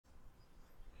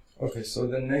Okay, so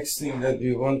the next thing that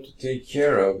we want to take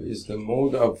care of is the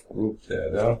mode of group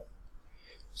data.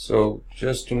 So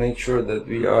just to make sure that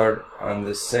we are on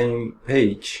the same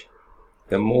page,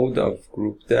 the mode of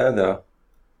group data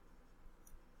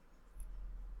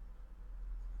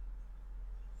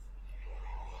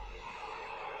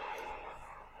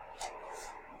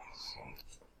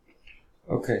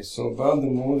Okay, so about the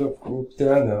mode of group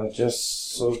data,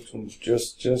 just so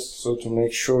to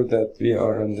make sure that we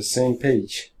are on the same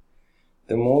page,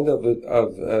 the mode of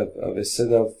a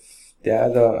set of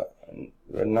data,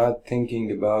 we're not thinking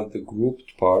about the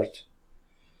grouped part.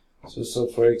 So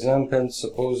for example,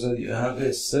 suppose that you have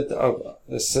a set of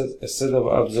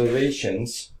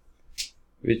observations,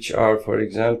 which are, for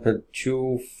example,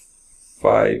 2,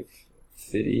 5,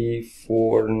 3,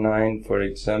 4, 9, for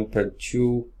example,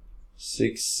 2,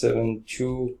 6, 7,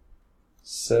 2,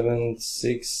 7,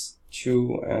 6,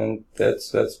 2, and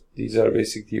these are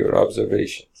basically your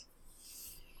observations.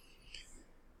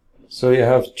 So you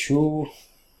have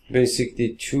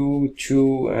basically 2,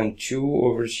 2, and 2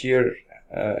 over here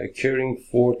occurring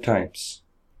 4 times.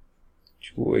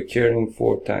 2 occurring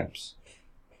 4 times.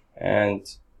 And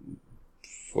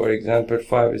for example,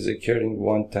 5 is occurring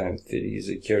 1 time, 3 is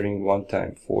occurring 1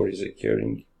 time, 4 is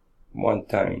occurring 1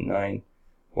 time, 9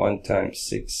 1 time,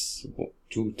 6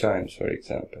 2 times, for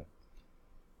example,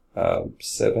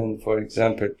 7, for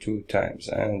example, 2 times,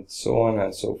 and so on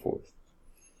and so forth.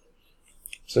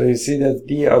 So you see that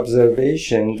the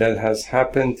observation that has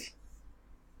happened,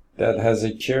 that has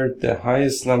occurred the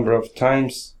highest number of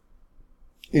times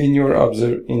in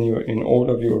all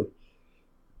of your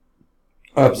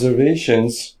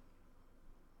observations,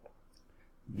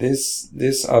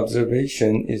 this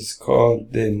observation is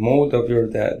called the mode of your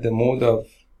the mode of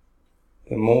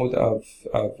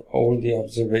all the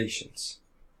observations,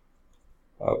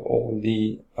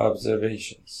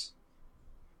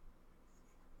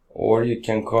 or you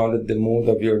can call it the mode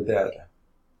of your data.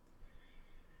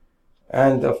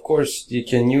 And of course you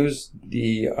can use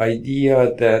the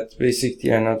idea that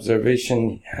basically an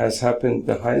observation has happened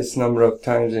the highest number of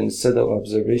times in a set of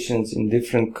observations in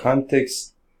different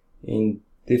contexts, in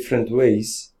different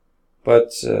ways,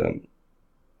 but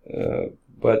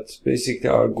basically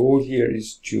our goal here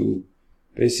is to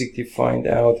basically find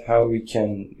out how we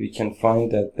can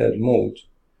find that mode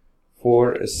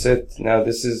for a set. Now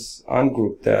this is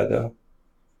ungrouped data.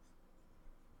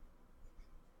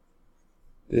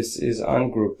 This is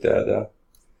ungrouped data.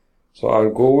 So our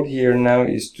goal here now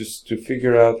is to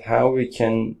figure out how we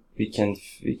can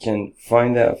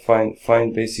find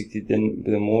basically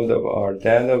the mode of our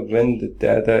data when the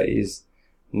data is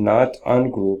not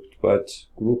ungrouped but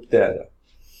grouped data.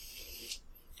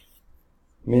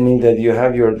 Meaning that you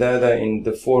have your data in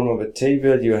the form of a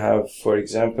table, you have, for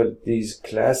example, these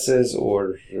classes,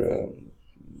 or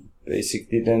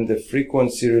basically then the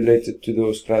frequency related to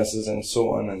those classes, and so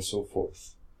on and so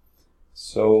forth.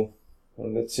 So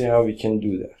let's see how we can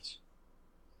do that.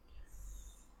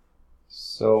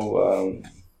 So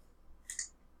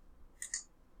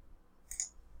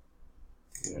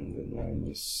and the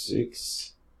 96.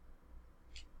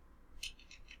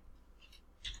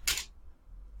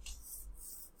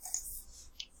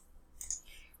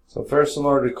 So first of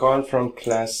all, recall from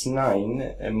class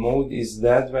 9, a mode is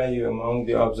that value among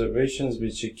the observations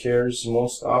which occurs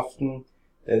most often,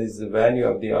 that is the value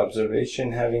of the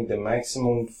observation having the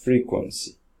maximum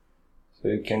frequency. So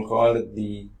you can call it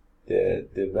the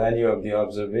value of the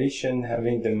observation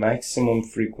having the maximum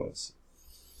frequency.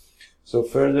 So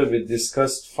further we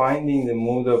discussed finding the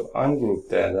mode of ungrouped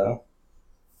data.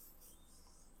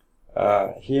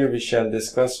 Here we shall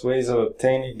discuss ways of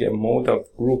obtaining a mode of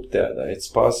group data. It's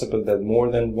possible that more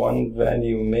than one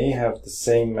value may have the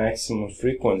same maximum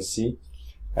frequency,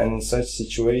 and in such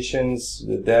situations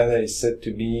the data is said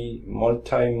to be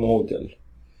multimodal.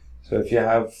 So if you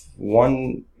have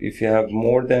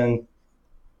more than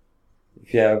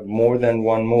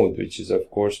one mode, which is of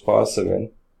course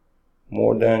possible,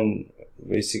 more than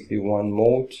basically one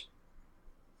mode,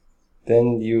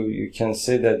 then you can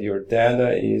say that your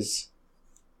data is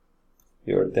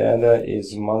multimodal.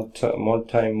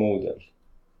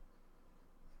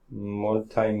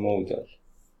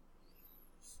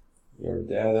 Your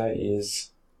data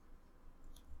is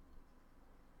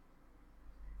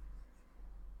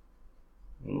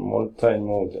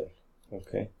multimodal.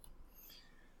 Okay.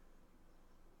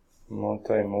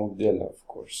 Multimodal, of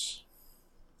course.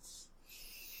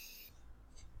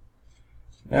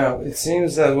 Now, it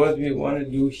seems that what we want to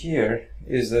do here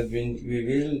is that we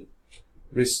will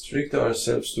restrict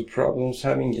ourselves to problems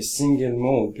having a single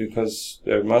mode, because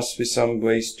there must be some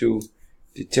ways to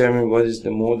determine what is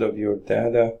the mode of your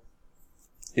data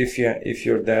if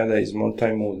your data is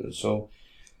multimodal. So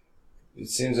it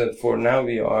seems that for now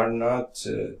we are not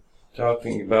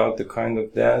talking about the kind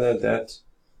of data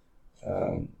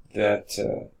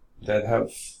that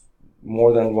have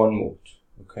more than one mode.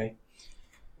 Okay.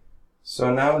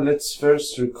 So now let's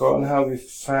first recall how we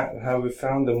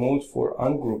found the mode for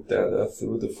ungrouped data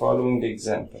through the following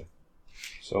example.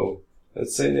 So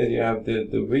let's say that you have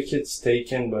the wickets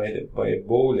taken by a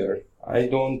bowler. I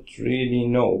don't really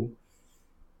know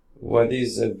what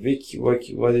is a wicket,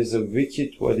 what is a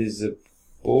wicket, what is a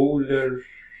bowler,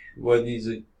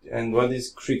 and what is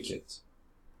cricket.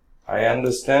 I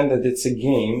understand that it's a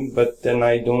game, but then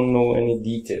I don't know any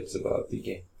details about the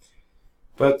game.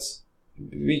 But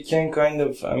we can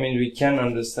we can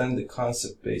understand the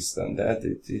concept based on that.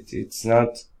 It's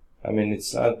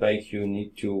not like you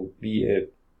need to be a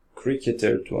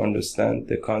cricketer to understand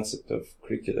the concept of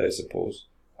cricket, I suppose.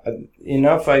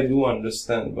 Enough I do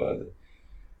understand about it.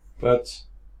 But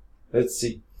let's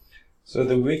see. So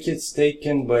the wickets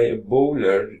taken by a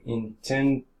bowler in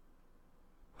 10,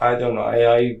 I don't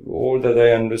know, all that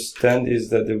I understand is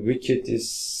that the wicket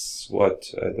is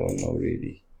what? I don't know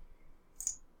really.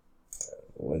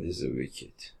 What is a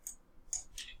wicket?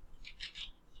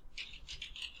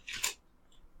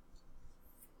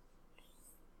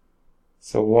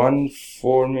 So one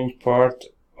forming part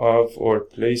of or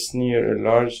placed near a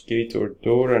large gate or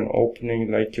door and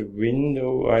opening like a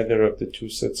window, either of the two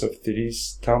sets of 3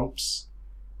 stumps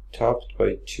topped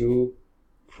by 2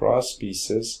 cross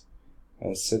pieces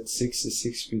and set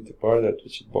 66 feet apart, at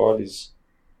which a ball is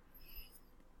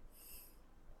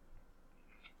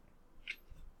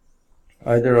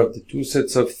either of the 2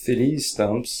 sets of 3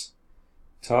 stumps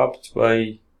topped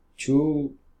by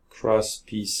 2 cross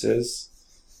pieces.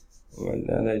 Well,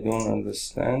 that I don't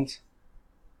understand.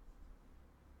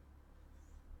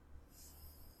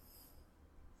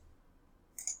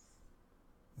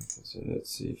 Okay, so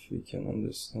let's see if we can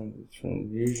understand it.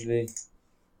 Usually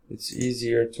it's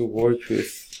easier to work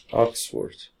with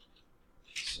Oxford.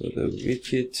 So the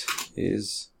wicket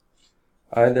is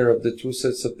either of the 2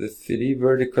 sets of the 3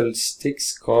 vertical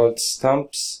sticks called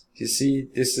stumps. You see,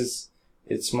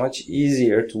 it's much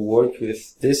easier to work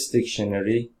with this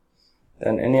dictionary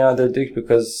than any other dictionary,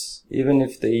 because even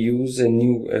if they use a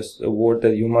word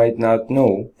that you might not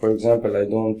know, for example, I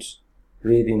didn't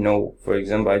really know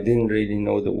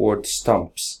the word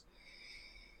stumps,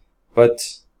 but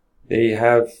they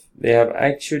have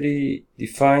actually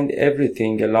defined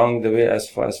everything along the way as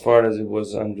far as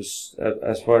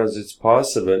it's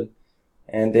possible,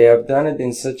 and they have done it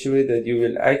in such a way that you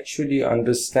will actually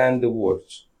understand the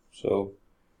words. So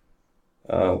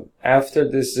after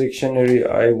this dictionary,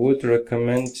 I would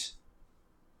recommend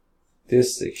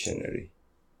this dictionary.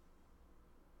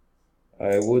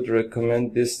 I would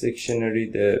recommend this dictionary,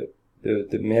 the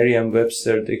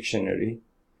Merriam-Webster dictionary.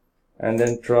 And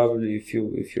then probably if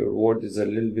your word is a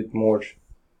little bit more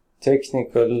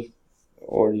technical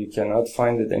or you cannot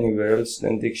find it anywhere else,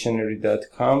 then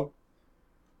dictionary.com.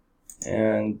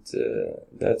 And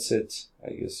that's it.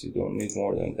 I guess you don't need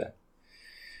more than that.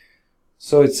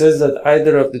 So it says that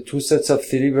either of the 2 sets of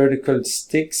 3 vertical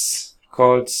sticks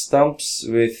called stumps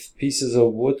with pieces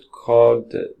of wood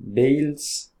called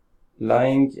bales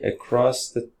lying across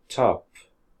the top.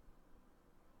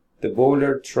 The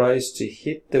bowler tries to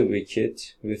hit the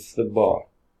wicket with the ball.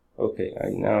 Okay,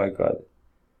 now I got it.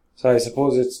 So I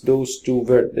suppose it's those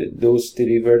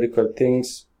 3 vertical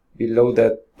things below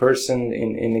that person.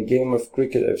 In a game of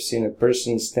cricket, I've seen a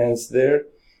person stands there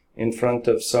in front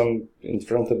of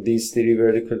these 3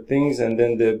 vertical things, and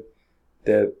then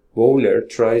the bowler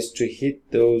tries to hit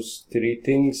those 3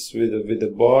 things with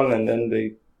a ball, and then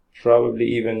they probably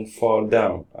even fall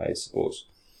down, I suppose.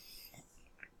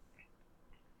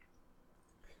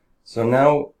 So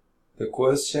now the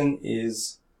question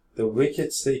is, the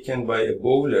wickets taken by a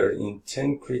bowler in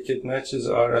 10 cricket matches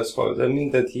are as follows. I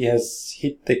mean that he has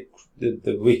hit the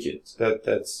wicket.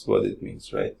 That's what it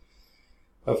means, right?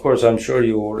 Of course, I'm sure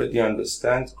you already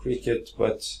understand cricket,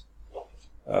 but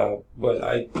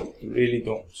I really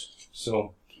don't.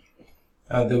 So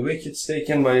the wickets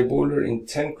taken by a bowler in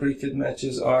 10 cricket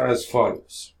matches are as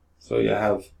follows. So you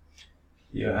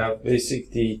have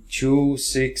basically 2,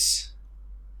 6,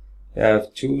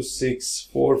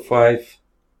 4, 5,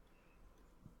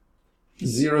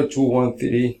 0, 2, 1,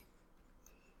 3,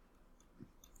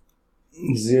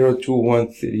 0, 2,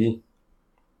 1, 3,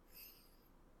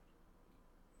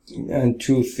 and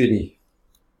 2, 3.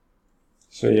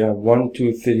 So you have 1,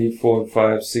 2, 3, 4,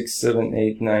 5, 6, 7,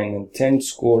 8, 9, and 10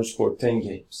 scores for 10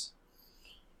 games.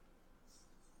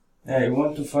 Now you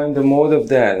want to find the mode of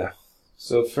data.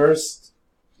 So first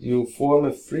you form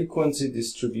a frequency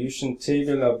distribution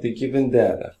table of the given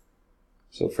data.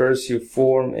 So first you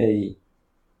form a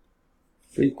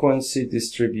frequency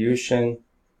distribution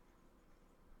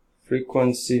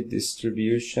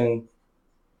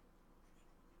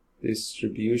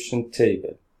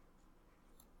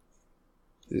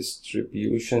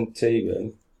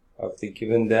table of the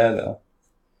given data,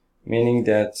 meaning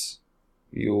that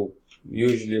you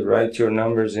usually write your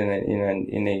numbers in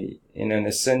an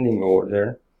ascending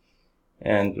order,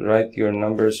 and write your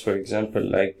numbers, for example,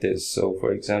 like this. So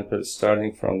for example,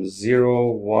 starting from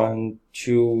 0, 1,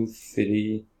 2,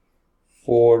 3,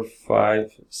 4,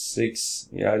 5, 6,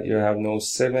 yeah, you have no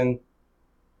 7,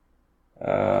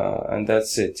 and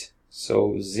that's it.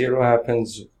 So 0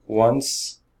 happens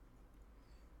once,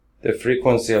 the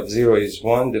frequency of 0 is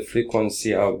 1, the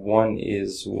frequency of 1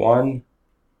 is 1,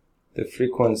 the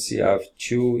frequency of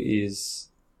 2 is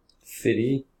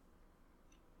 3,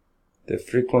 the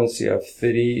frequency of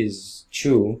 3 is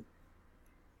 2,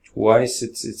 twice,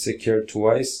 it's occurred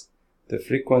twice, the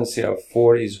frequency of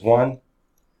 4 is 1,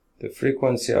 the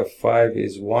frequency of 5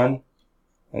 is 1,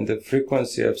 and the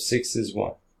frequency of 6 is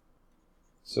 1.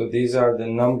 So these are the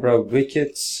number of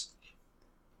wickets,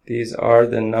 these are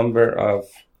the number of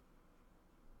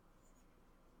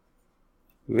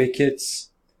wickets,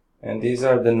 and these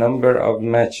are the number of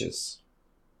matches.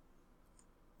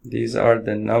 These are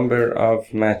the number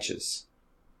of matches.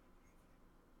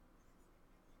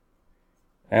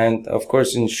 And of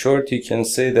course, in short, you can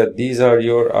say that these are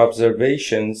your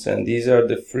observations, and these are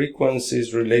the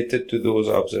frequencies related to those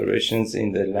observations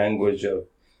in the language of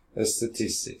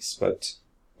statistics. But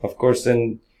of course,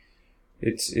 then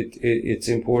it's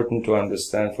important to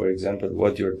understand, for example,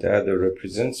 what your data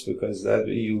represents, because that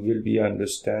way you will be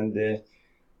understand the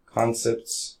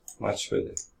concepts much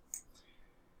better.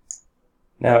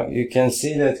 Now you can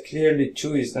see that clearly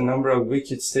 2 is the number of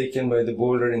wickets taken by the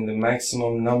bowler in the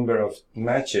maximum number of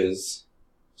matches.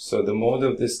 So the mode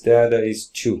of this data is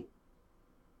 2.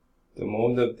 The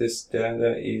mode of this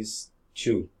data is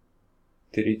 2,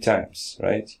 3 times,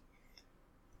 right?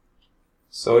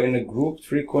 So in a grouped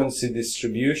frequency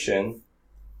distribution,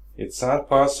 it's not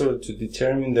possible to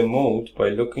determine the mode by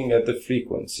looking at the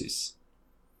frequencies,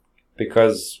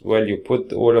 because, well, you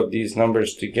put all of these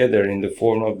numbers together in the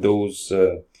form of those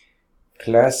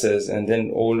classes, and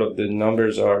then all of the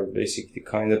numbers are basically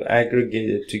kind of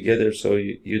aggregated together, so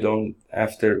you don't,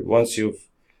 once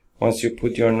you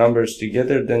put your numbers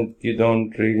together, then you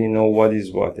don't really know what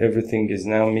is what. Everything is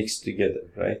now mixed together,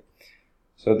 right?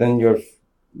 So then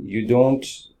you don't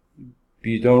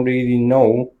really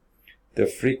know the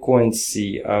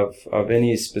frequency of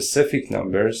any specific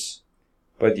numbers,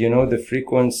 but you know the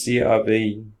frequency of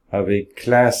a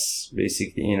class,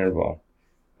 basically, interval.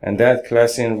 And that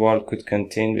class interval could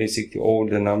contain basically all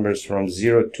the numbers from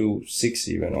 0 to 6,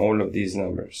 even all of these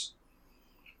numbers.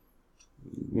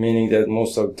 Meaning that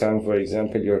most of the time, for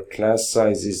example, your class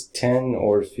size is 10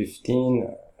 or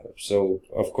 15. So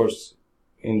of course,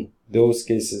 in those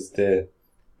cases, the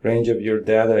range of your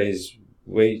data is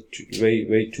way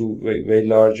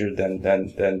larger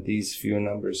than these few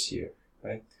numbers here,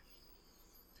 right?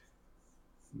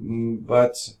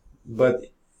 But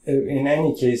in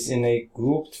any case, in a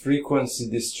grouped frequency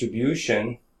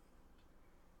distribution,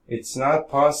 it's not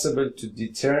possible to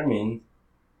determine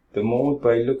the mode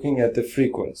by looking at the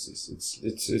frequencies.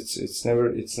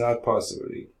 It's not possible.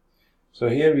 So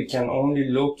here we can only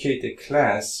locate a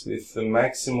class with the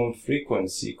maximum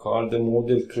frequency called the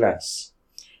model class.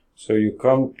 So you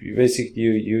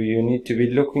need to be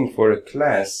looking for a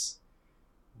class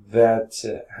that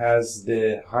has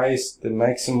the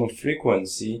maximum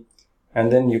frequency, and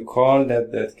then you call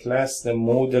that class the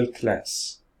model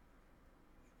class.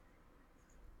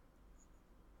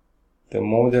 The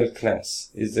model class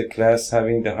is the class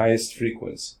having the highest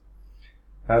frequency.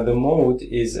 Now the mode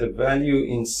is a value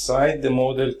inside the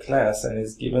model class and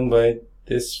is given by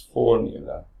this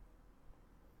formula.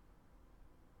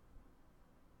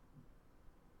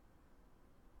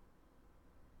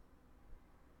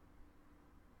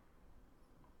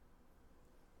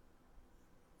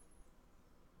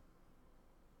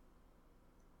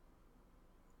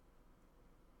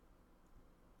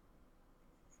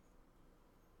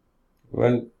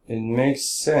 Well, it makes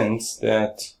sense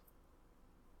that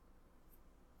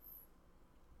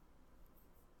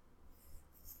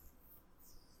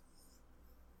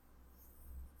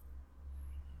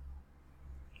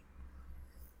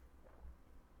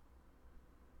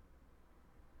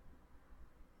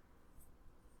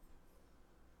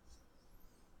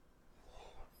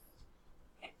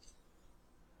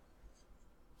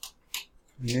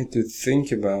I need to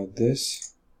think about this.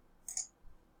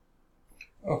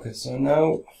 Okay, so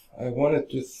now I wanted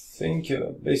to think,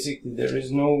 basically there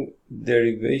is no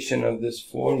derivation of this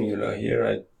formula here.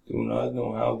 I do not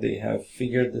know how they have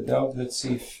figured it out. Let's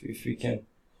see if we can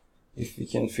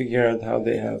figure out how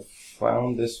they have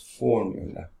found this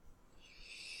formula.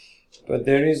 But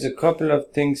there is a couple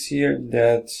of things here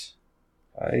that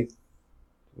I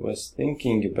was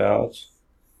thinking about,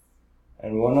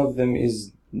 and one of them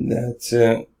is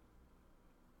that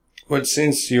well,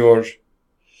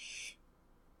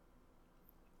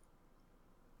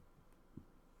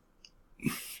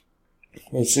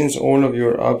 since all of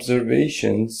your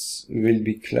observations will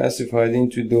be classified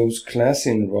into those class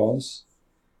involves,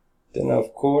 then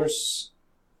of course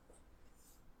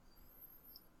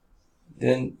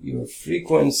then your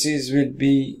frequencies will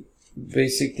be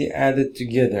basically added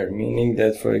together, meaning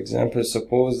that, for example,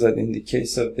 suppose that in the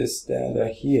case of this data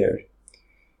here,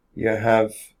 you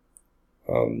have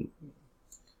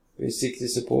basically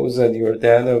suppose that your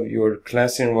data of your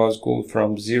class involves go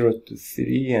from 0 to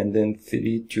 3 and then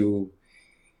 3 to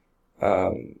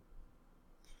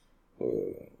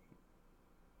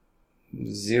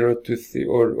 0 to 3,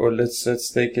 or let's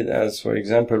take it as, for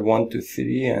example, 1 to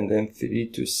 3 and then 3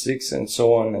 to 6 and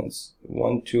so on, and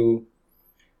 1 to,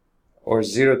 or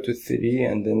 0 to 3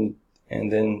 and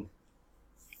then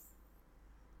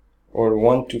or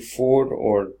 1 to 4,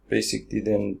 or basically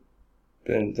then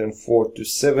 4 to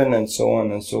 7 and so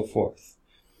on and so forth.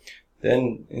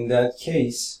 Then in that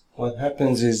case what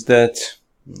happens is that,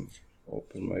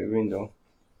 open my window.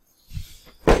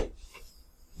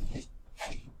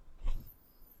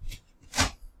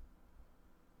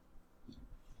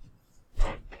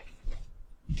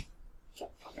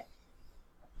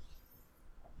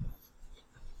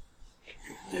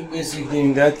 Basically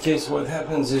in that case what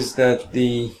happens is that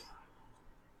the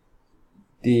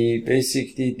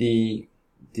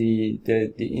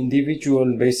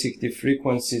individual basically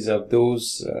frequencies of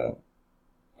those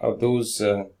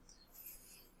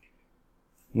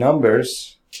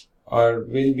numbers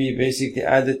will be basically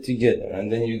added together, and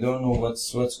then you don't know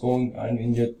what's going on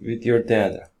with your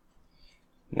data.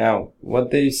 Now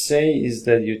what they say is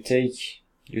that you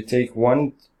take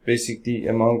one, basically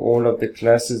among all of the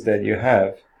classes that you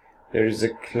have, there is a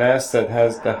class that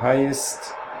has the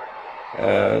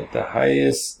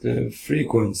highest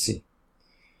frequency.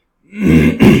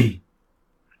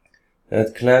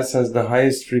 That class has the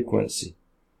highest frequency.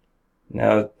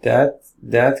 Now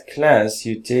that class,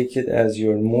 you take it as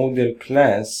your model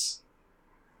class.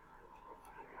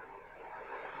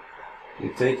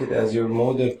 You take it as your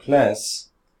model class,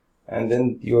 and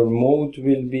then your mode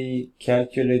will be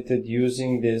calculated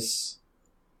using this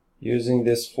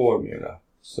formula.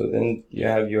 So then you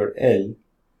have your L,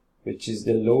 which is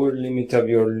the lower limit of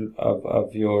your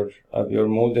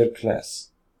model class.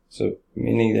 So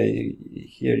meaning that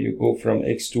here you go from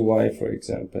X to Y, for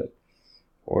example.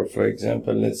 Or for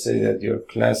example, let's say that your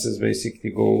classes basically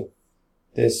go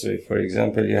this way. For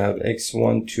example, you have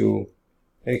X1 to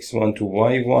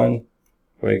Y1,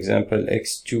 for example,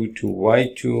 X2 to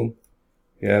Y2,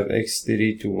 you have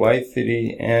X3 to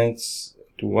Y3 and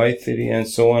to Y3, and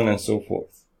so on and so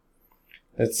forth.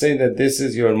 Let's say that this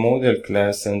is your model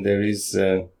class, and there is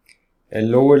a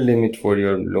lower limit for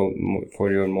your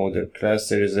model class.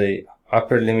 There is a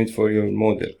upper limit for your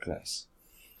model class.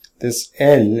 This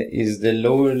L is the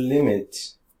lower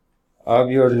limit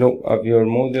of your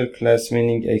model class,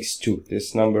 meaning X2,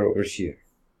 this number over here.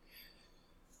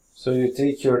 So you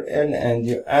take your L and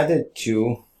you add it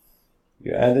to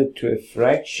a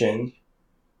fraction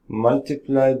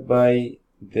multiplied by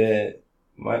the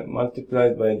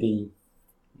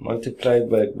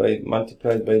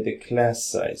class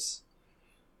size.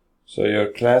 So your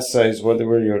class size,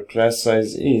 whatever your class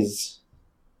size is,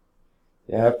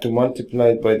 you have to multiply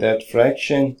it by that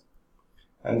fraction,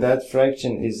 and that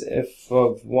fraction is f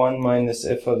of 1 minus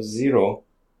f of 0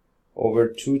 over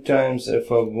 2 times f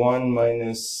of 1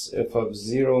 minus f of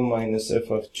 0 minus f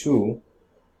of 2.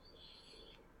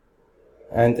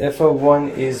 And f of 1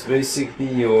 is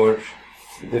basically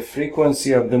the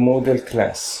frequency of the model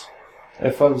class.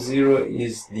 F of 0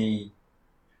 is the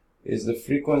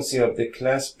frequency of the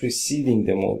class preceding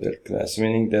the model class,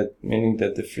 meaning that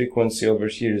the frequency over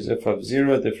here is f of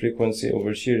 0, the frequency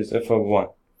over here is f of 1,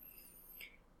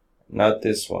 not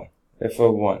this one, f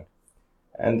of 1,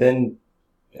 and then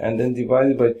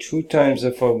divided by 2 times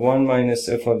f of 1 minus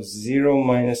f of 0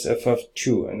 minus f of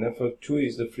 2, and f of 2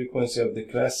 is the frequency of the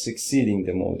class succeeding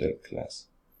the model class.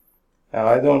 Now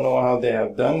I don't know how they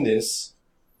have done this,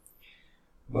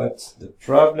 but the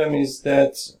problem is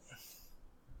that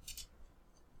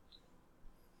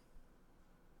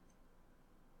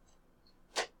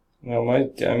Now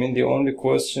the only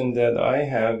question that I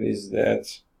have is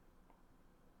that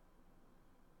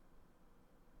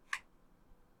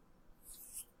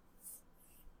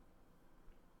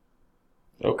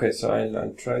okay, so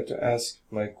I'll try to ask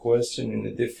my question in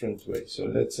a different way. So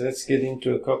let's get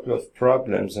into a couple of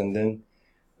problems and then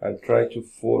I'll try to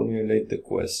formulate the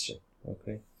question.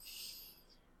 Okay.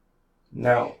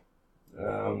 Now,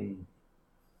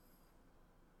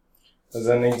 as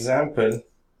an example,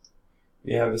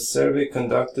 we have a survey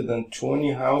conducted on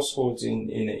 20 households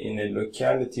in a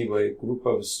locality by a group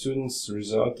of students,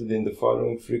 resulted in the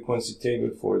following frequency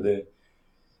table for the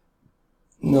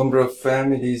number of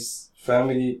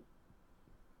family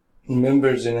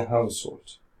members in a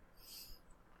household.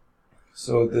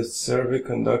 So the survey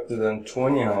conducted on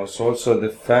 20 households. So the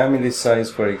family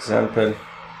size, for example,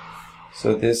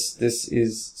 so this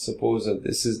is, suppose that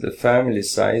this is the family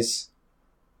size,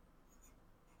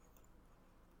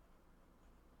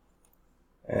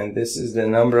 and this is the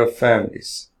number of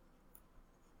families.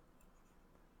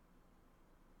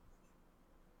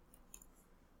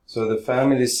 So the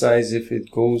family size, if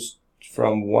it goes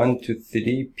from 1 to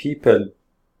 3 people,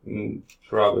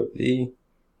 probably,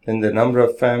 then the number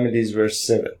of families were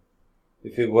 7.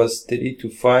 If it was 3 to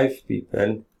 5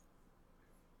 people,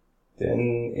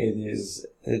 then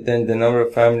the number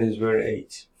of families were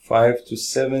 8. 5 to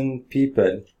 7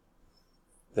 people,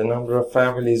 the number of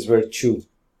families were 2.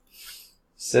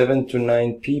 7 to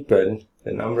 9 people,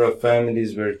 the number of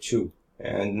families were 2.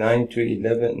 And 9 to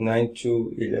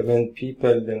 11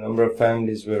 people, the number of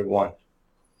families were 1.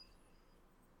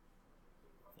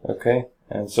 Okay,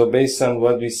 and so based on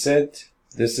what we said,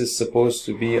 this is supposed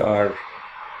to be our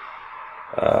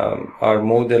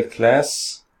model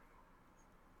class.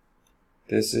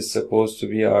 This is supposed to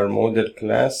be our model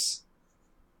class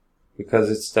because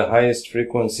it's the highest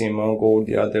frequency among all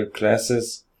the other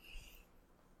classes.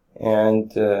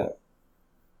 And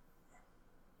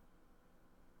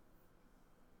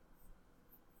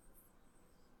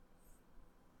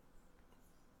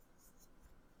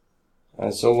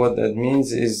so what that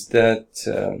means is that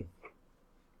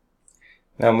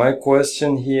now my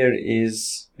question here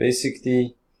is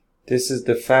basically, this is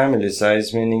the family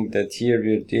size, meaning that here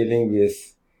we're dealing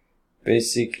with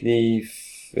basically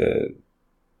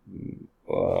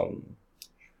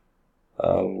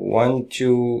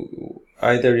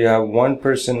either you have 1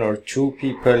 person or 2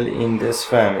 people in this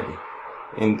family,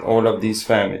 in all of these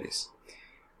families.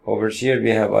 Over here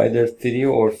we have either 3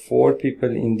 or 4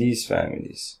 people in these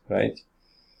families, right?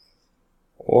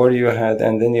 Or you had,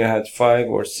 and then you had 5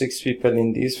 or 6 people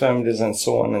in these families, and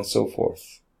so on and so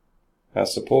forth. Now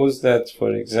suppose that,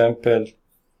 for example,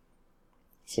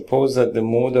 suppose that the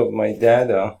mode of my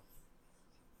data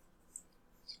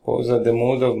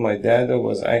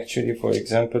was actually, for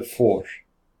example, 4,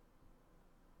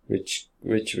 which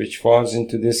falls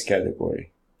into this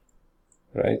category,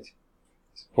 right?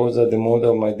 Suppose that the mode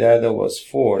of my data was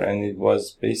 4, and it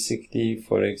was basically,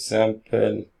 for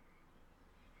example,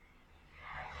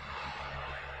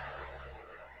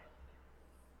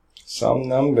 some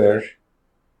number.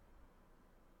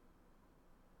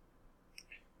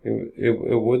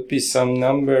 It would be some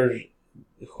number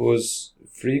whose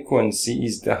frequency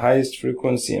is the highest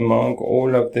frequency among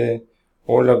all of the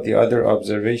other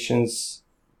observations.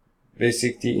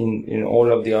 Basically, in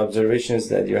all of the observations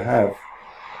that you have,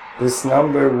 this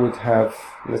number would have,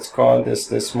 let's call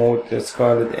this mode, let's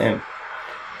call it M.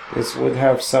 This would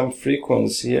have some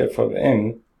frequency f of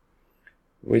M,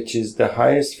 which is the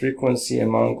highest frequency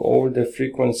among all the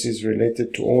frequencies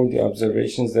related to all the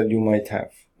observations that you might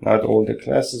have. Not all the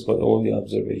classes, but all the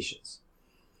observations.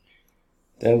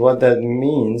 Then what that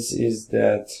means is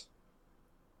that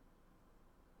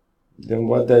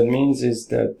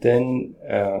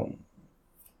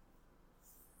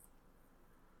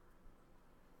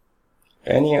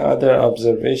any other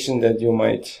observation that you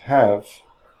might have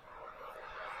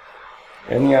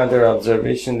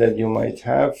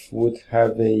would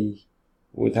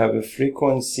have a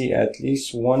frequency at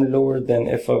least 1 lower than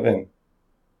f of m,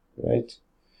 right?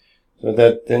 So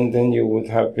that then you would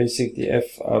have basically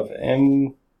f of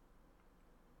m,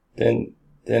 then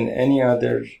any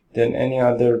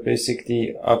other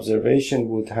basically observation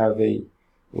would have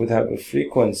a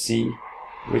frequency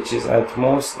which is at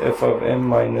most f of m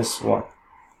minus 1,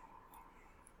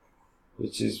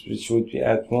 which would be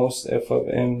at most f of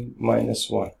m minus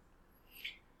 1.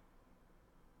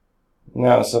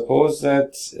 Now suppose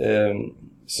that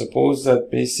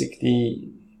basically,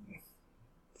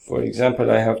 for example,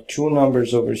 I have 2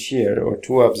 numbers over here, or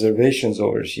 2 observations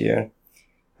over here,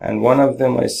 and one of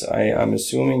them I'm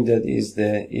assuming that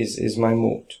is my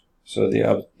mode. So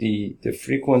the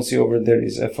frequency over there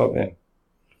is f of m.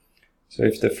 So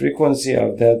if the frequency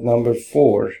of that number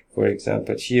 4, for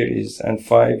example, here is, and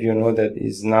 5, you know that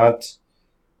is not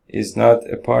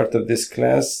a part of this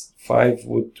class, 5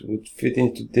 would fit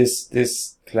into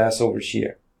this class over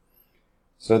here.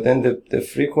 So then the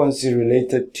frequency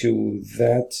related to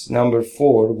that number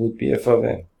 4 would be f of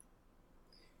m.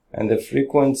 And the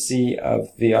frequency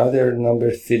of the other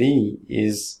number 3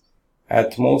 is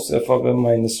at most f of m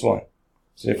minus 1.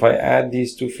 So if I add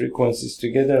these two frequencies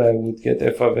together, I would get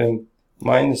f of m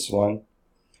minus 1.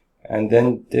 And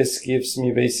then this gives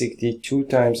me basically 2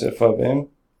 times f of m,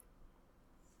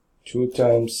 2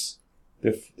 times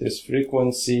this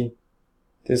frequency.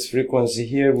 This frequency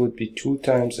here would be 2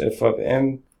 times f of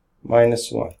m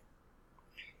minus 1.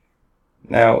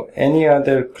 Now, any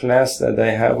other class that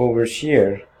I have over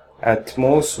here, at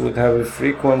most would have a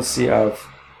frequency of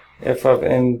f of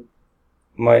m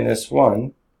minus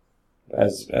 1,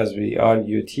 as we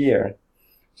argued here.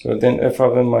 So then f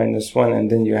of m minus 1, and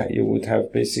then you would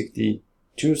have basically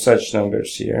 2 such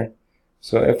numbers here.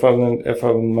 So f of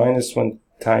m minus 1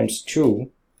 times 2,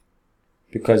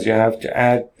 because you have to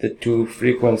add the two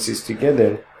frequencies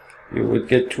together, you would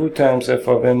get 2 times f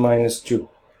of m minus 2,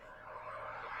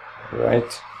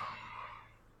 right?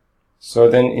 So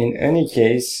then in any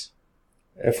case,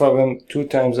 f of m, 2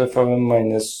 times f of m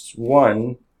minus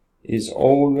 1 is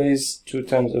always 2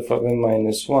 times f of m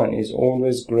minus 1 is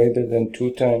always greater than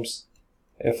 2 times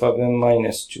f of m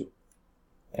minus 2.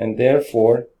 And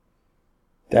therefore,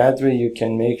 that way you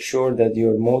can make sure that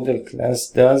your model class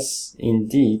does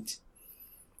indeed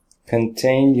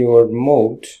contain your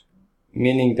mode,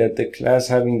 meaning that the class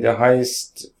having the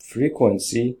highest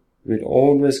frequency will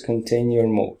always contain your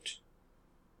mode.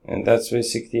 And that's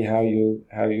basically how you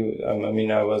I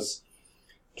mean, I was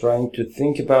trying to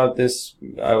think about this.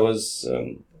 I was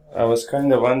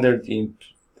kind of under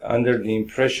the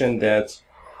impression that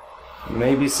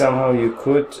maybe somehow you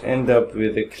could end up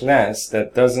with a class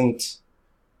that doesn't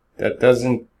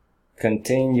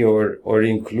contain your or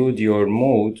include your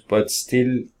mode, but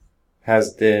still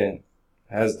has the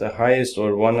highest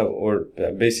or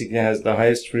basically has the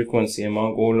highest frequency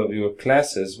among all of your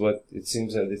classes, but it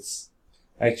seems that it's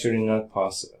actually not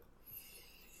possible.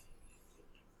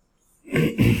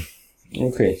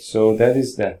 Okay, so that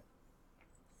is that.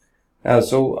 Now,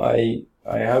 so I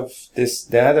have this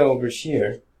data over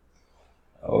here,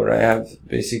 or I have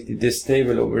basically this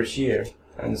table over here,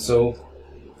 and so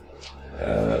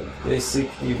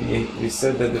basically we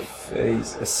said that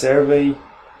a survey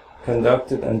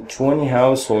conducted on 20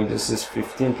 households, this is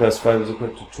 15 plus 5 is equal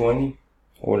to 20,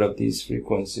 all of these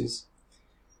frequencies,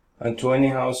 and 20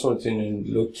 households in a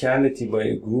locality by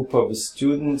a group of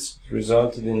students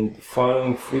resulted in the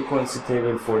following frequency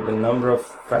table for the number of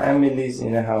families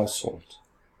in a household.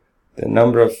 The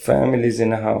number of families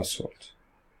in a household.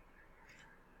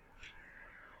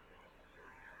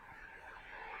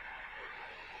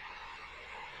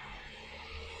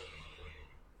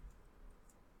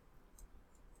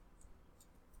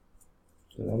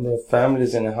 The number of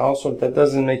families in a household, that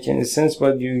doesn't make any sense,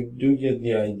 but you do get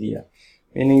the idea.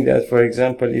 Meaning that, for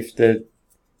example, if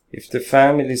the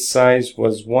family size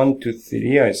was 1 to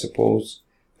 3, I suppose,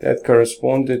 that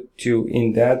corresponded to,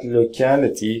 in that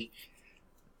locality,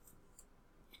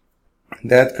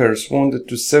 that corresponded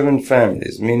to 7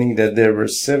 families, meaning that there were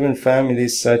 7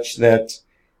 families such that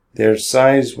their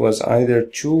size was either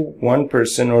 1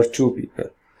 person or 2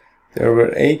 people. There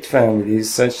were 8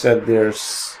 families such that their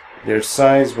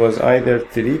size was either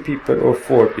 3 people or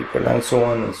 4 people, and so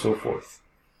on and so forth.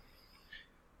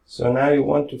 So now you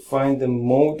want to find the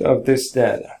mode of this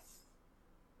data.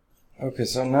 Okay,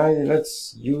 so now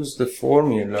let's use the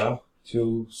formula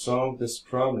to solve this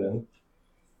problem.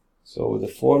 So the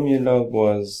formula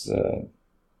was, I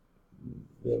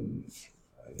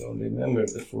don't remember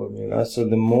the formula. So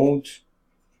the mode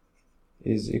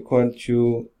is equal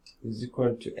to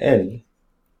L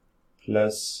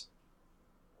plus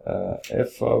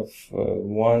f of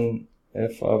 1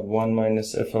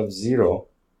 minus f of 0,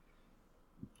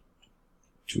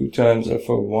 2 times f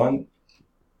of 1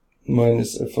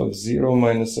 minus f of 0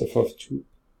 minus f of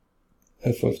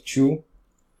 2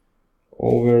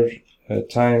 over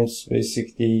times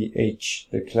basically h,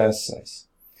 the class size.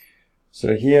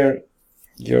 So here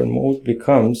your mode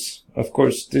becomes, of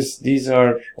course, these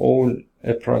are all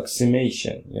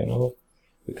approximation, you know,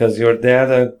 because your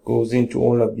data goes into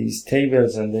all of these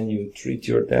tables and then you treat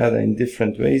your data in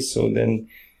different ways. So then,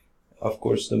 of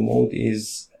course, the mode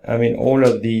is, I mean, all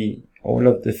of the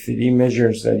 3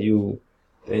 measures that you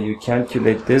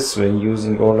calculate this way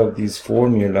using all of these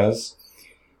formulas,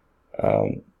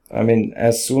 I mean,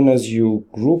 as soon as you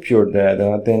group your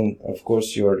data, then of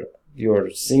course your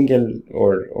single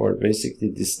or basically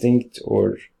distinct,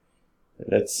 or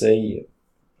let's say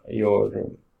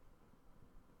your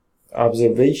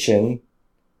observation,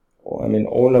 I mean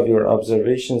all of your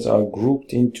observations are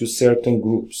grouped into certain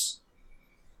groups.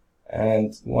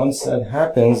 And once that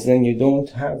happens, then you don't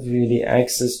have really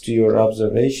access to your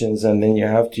observations, and then you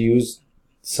have to use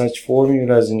such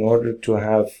formulas in order to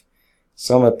have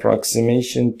some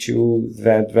approximation to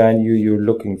that value you're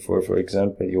looking for. For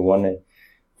example, you want to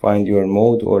find your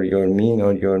mode or your mean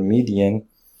or your median.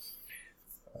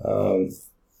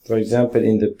 For example,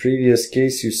 in the previous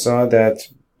case, you saw that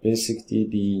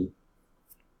basically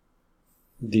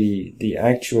the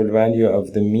actual value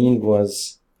of the mean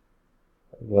was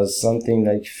something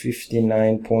like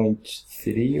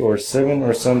 59.3 or 7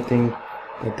 or something,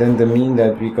 but then the mean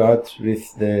that we got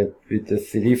with the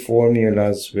three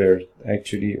formulas were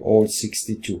actually all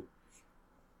 62.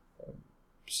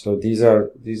 So these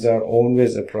are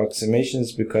always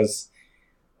approximations, because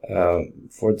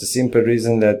for the simple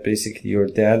reason that basically your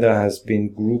data has been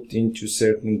grouped into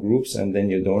certain groups, and then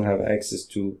you don't have access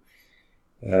to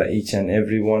each and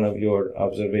every one of your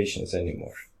observations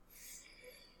anymore.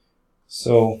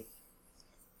 So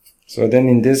then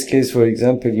in this case, for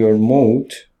example, your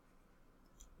mode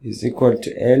is equal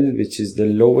to L, which is the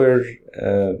lower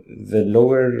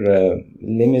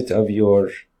limit of your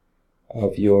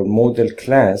model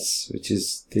class, which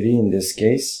is 3 in this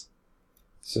case.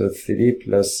 So 3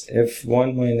 plus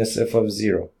f1 minus f of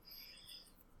 0.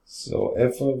 So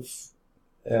f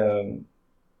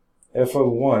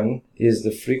of 1 is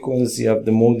the frequency of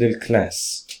the model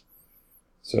class.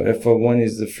 So f of 1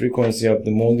 is the frequency of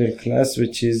the model class,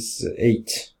 which is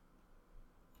 8.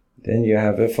 Then you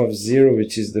have f of 0,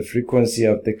 which is the frequency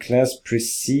of the class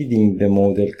preceding the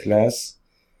model class.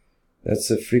 That's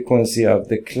the frequency of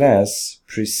the class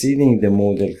preceding the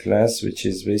model class, which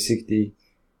is basically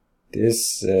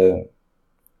this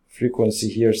frequency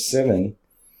here, 7.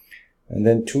 And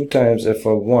then 2 times f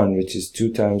of 1, which is 2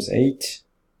 times 8.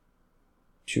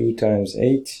 2 times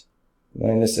 8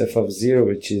 minus f of 0,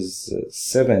 which is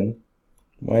 7,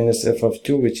 minus f of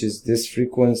 2, which is this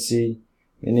frequency,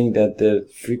 meaning that the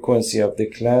frequency of the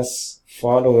class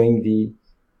following the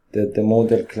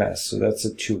model class. So that's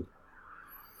a 2.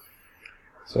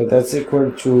 So that's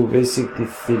equal to basically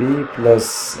 3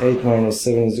 plus 8 minus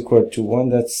 7 is equal to 1.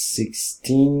 That's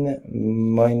 16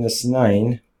 minus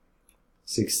 9.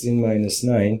 16 minus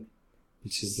 9,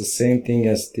 which is the same thing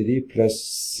as 3 plus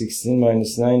 16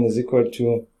 minus 9 is equal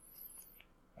to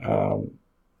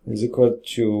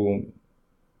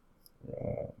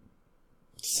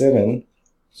 7.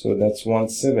 So that's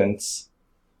 1/7.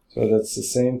 So that's the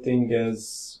same thing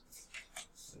as,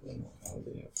 I don't know how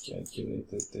they have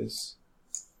calculated this.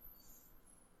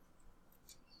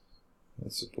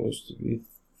 It's supposed to be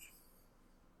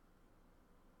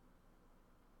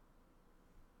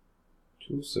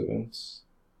 2/7.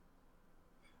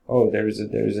 Oh, there is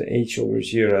a h over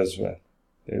here as well.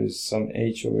 There is some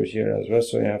h over here as well.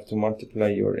 So you have to multiply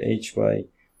your h by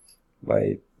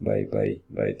the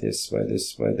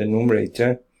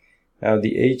numerator. Now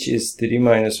the h is 3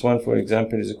 minus 1, for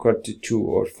example, is equal to 2,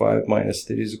 or 5 minus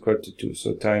 3 is equal to 2.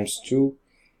 So times 2,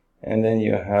 and then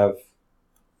you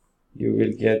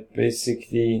will get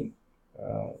basically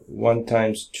 1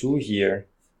 times 2 here.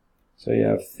 So you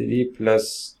have 3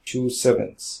 plus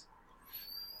 2/7.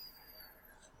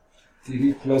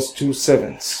 3 plus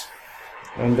 2/7.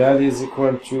 And that is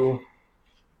equal to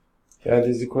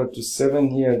 7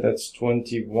 here. That's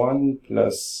 21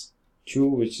 plus 2,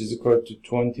 which is equal to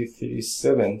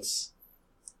 23/7.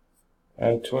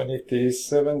 And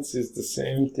 23/7 is the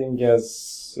same thing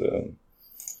as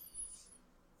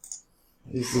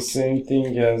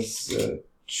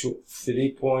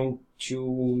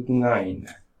 3.29,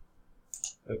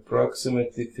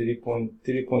 approximately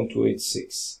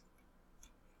 3.286.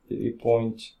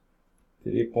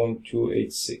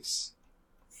 3.286.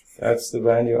 That's the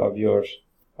value of your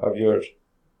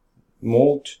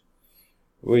mode,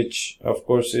 which of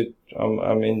course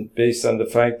I mean, based on the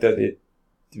fact that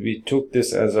we took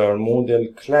this as our model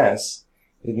class,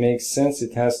 it makes sense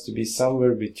it has to be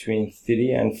somewhere between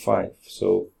 3 and 5.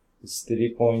 So it's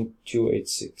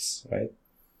 3.286, right?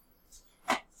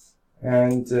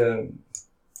 And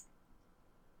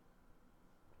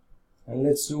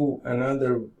let's do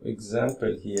another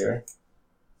example here.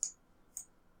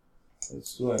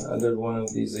 Let's do another one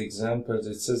of these examples.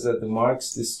 It says that the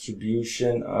marks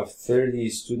distribution of 30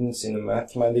 students in a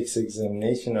mathematics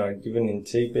examination are given in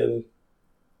table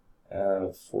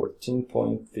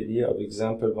 14.3 of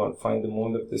example 1. Find the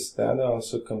mode of this data.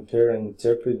 Also compare and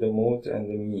interpret the mode and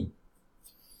the mean.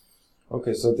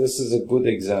 Okay, so this is a good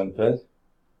example.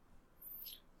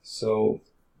 So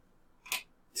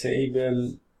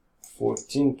table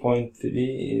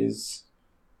 14.3 is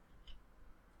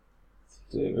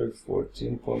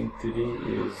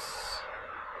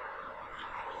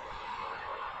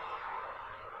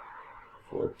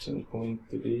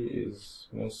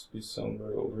 14.3 must be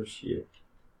somewhere over here.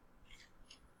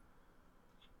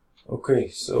 Okay,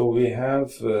 so we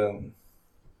have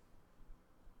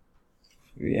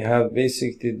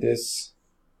basically this.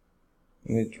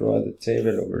 Let me draw the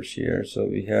table over here. So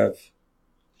we have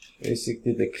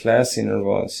basically the class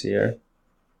intervals here.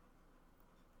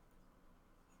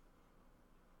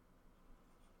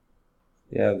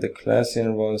 We have the class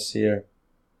intervals here,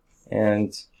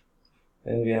 and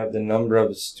then we have the number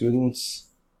of students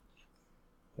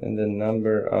and the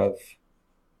number of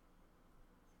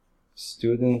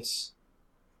students.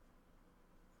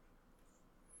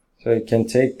 So you can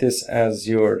take this as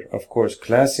your, of course,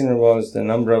 class intervals, the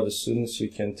number of students you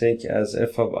can take as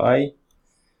f of I.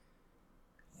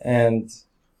 And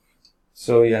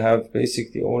so you have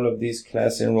basically all of these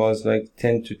class intervals like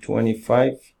 10 to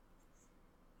 25,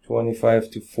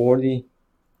 25 to 40,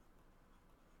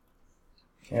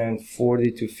 and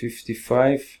 40 to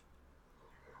 55,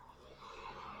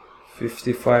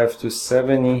 55 to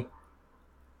 70.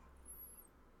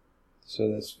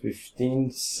 So that's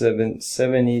 15,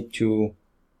 70 to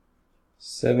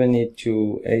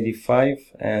 85,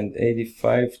 and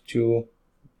 85 to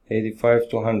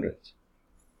 100.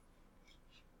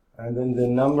 And then the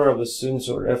number of the students,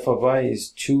 or f of I, is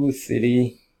 2,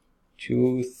 3,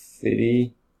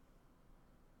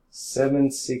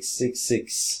 7, 6, 6,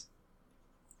 6.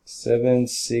 7,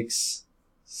 6,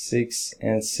 6,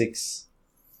 and 6.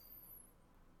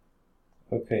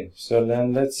 Okay, so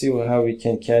then let's see how we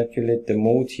can calculate the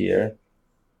mode here.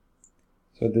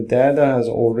 So the data has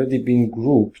already been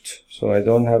grouped, so I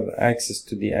don't have access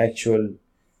to the actual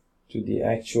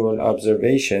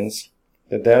observations.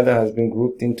 The data has been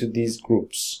grouped into these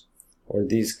groups, or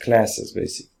these classes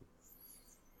basically.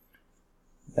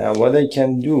 Now what I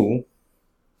can do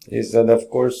is that, of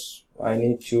course, I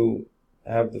need to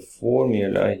have the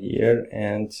formula here,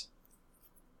 and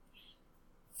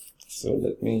so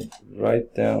let me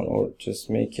write down or just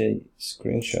make a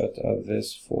screenshot of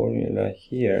this formula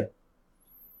here.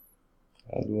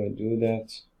 How do I do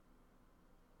that?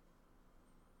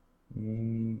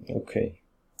 Okay.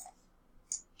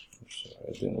 So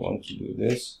I didn't want to do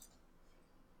this.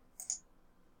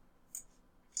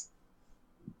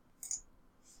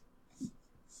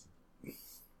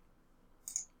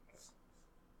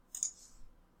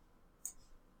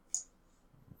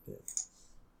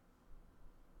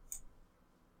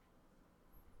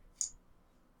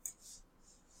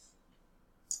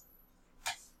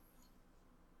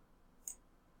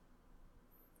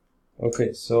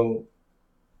 Okay, so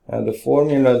the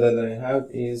formula that I have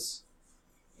is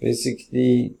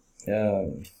basically,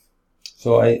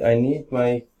 so I need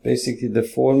my, basically the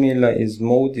formula is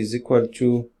mode is equal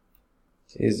to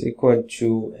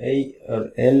A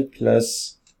or L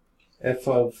plus f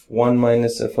of 1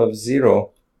 minus f of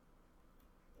 0,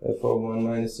 f of 1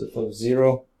 minus f of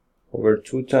 0 over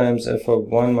 2 times f of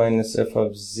 1 minus f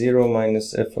of 0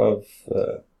 minus f of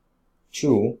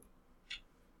 2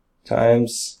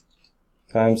 times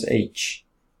h,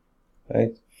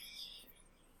 right?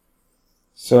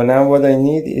 So now what I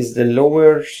need is the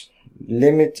lower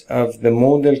limit of the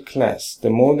model class. The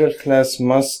model class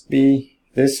must be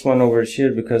this one over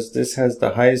here, because this has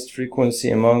the highest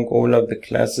frequency among all of the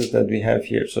classes that we have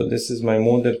here. So this is my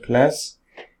model class,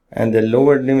 and the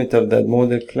lower limit of that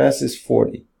model class is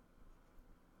 40.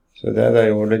 So that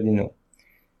I already know.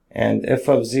 And f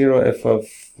of 0, f of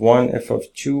 1, f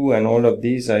of 2, and all of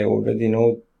these I already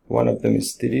know. One of them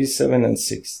is 3, 7, and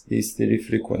 6, these 3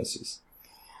 frequencies.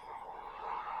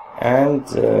 And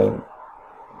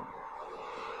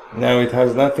now it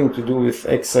has nothing to do with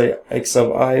x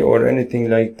of I or anything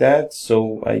like that,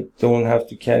 so I don't have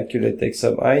to calculate x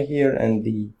of I here, and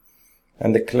the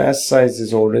class size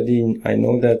is already, I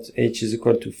know that h is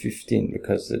equal to 15,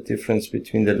 because the difference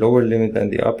between the lower limit and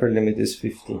the upper limit is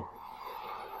 15.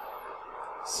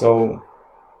 So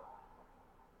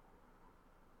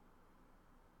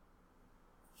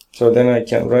then I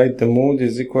can write the mode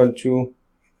is equal to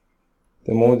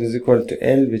L,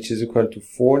 which is equal to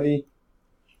 40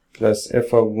 plus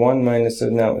f of 1 minus,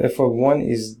 now f of 1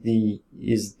 is the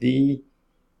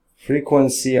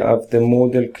frequency of the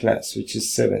model class, which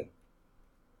is 7.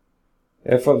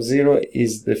 f of 0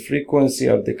 is the frequency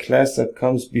of the class that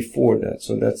comes before that,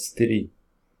 so that's 3.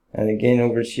 And again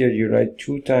over here you write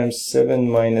 2 times 7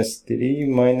 minus 3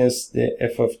 minus the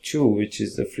f of 2, which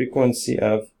is the frequency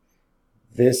of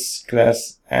this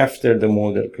class after the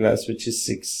model class, which is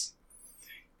 6.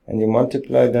 And you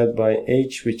multiply that by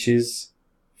h, which is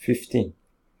 15.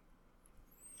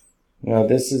 Now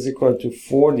this is equal to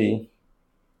 40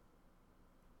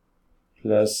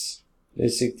 plus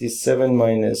basically 7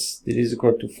 minus 3 is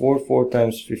equal to 4. 4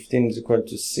 times 15 is equal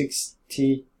to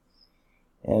 60.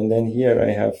 And then here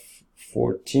I have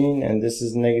 14, and this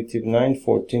is negative 9.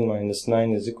 14 minus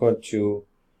 9 is equal to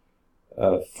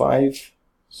 5.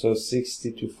 So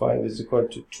 60 to 5 is equal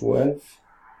to 12.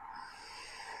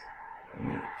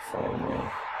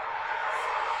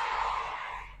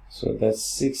 So that's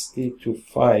 60 to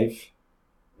 5,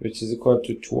 which is equal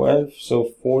to 12. So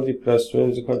 40 plus 12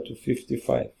 is equal to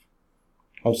 55.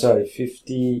 I'm sorry,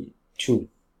 52.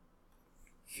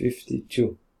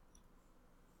 52.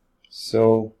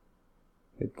 So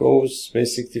it goes,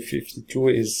 basically 52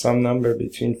 is some number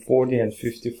between 40 and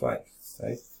 55,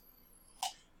 right?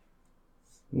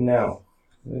 Now,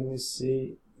 let me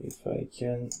see if I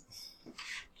can...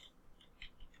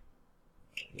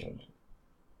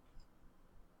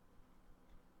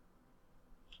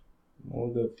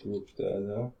 Mode of group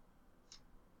data.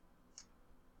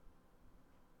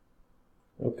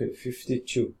 Okay,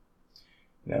 52.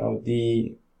 Now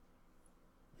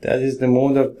that is the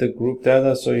mode of the group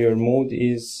data, so your mode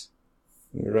is,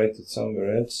 let me write it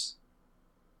somewhere else.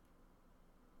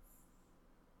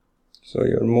 So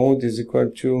your mode is equal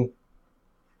to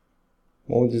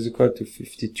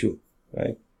 52,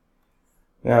 right?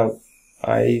 Now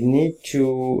I need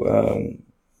to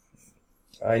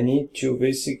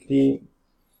basically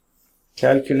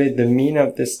calculate the mean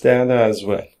of this data as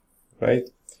well, right?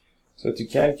 So to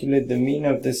calculate the mean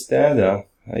of this data,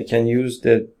 I can use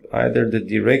either the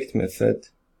direct method.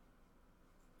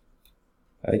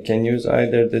 I can use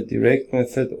either the direct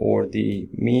method or the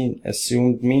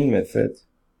assumed mean method.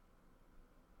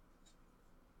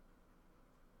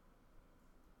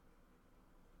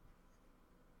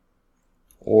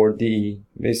 Or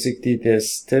basically the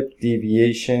step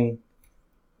deviation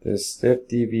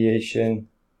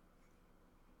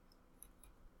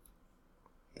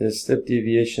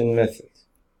method.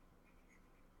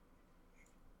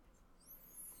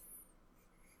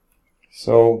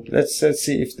 So let's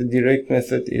see if the direct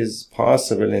method is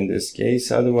possible in this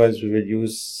case. Otherwise, we will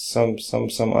use some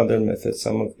other method,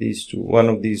 one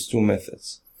of these two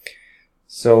methods.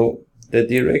 So the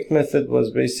direct method was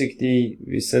basically,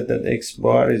 we said that x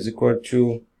bar is equal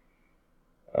to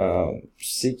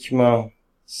sigma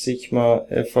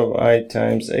f of I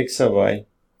times x of I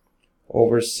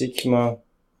over sigma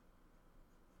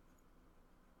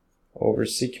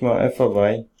f of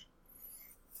I.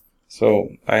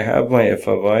 So I have my f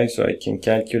of I, so I can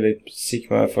calculate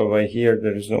sigma f of I here.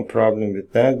 There is no problem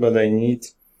with that, but I need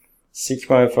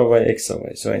sigma f of I x of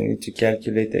I. So I need to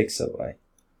calculate x of I.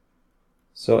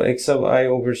 So x of I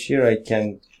over here,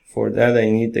 for that I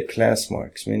need the class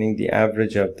marks, meaning the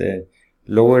average of the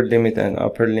lower limit and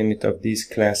upper limit of these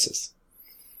classes.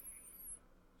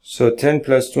 So 10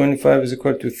 plus 25 is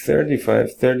equal to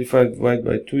 35. 35 divided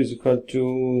by 2 is equal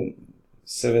to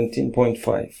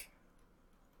 17.5.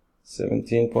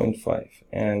 17.5.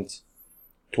 And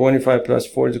 25 plus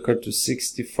 4 is equal to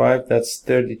 65. That's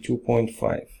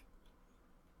 32.5.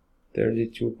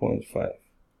 32.5.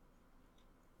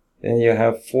 Then you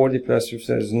have 40 plus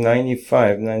 50 is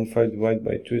 95. 95 divided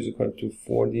by 2 is equal to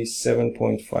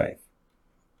 47.5.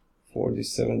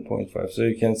 47.5. So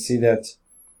you can see that,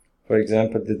 for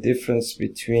example, the difference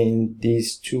between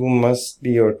these two must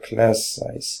be your class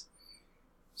size.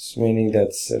 So meaning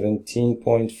that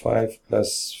 17.5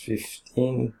 plus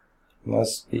 15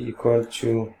 must be equal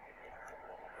to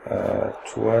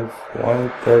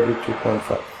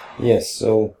 32.5. Yes,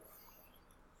 so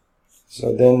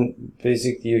then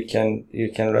basically you can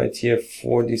write here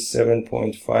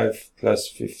 47.5 plus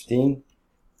 15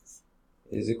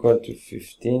 is equal to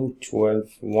 15,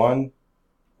 12, 1,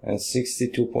 and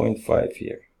 62.5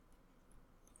 here.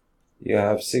 You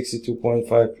have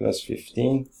 62.5 plus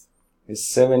 15 is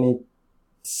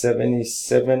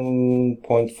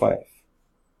 77.5.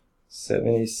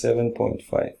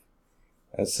 77.5.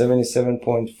 And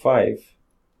 77.5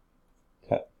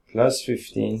 plus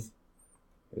 15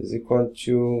 is equal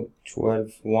to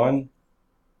 12, 1,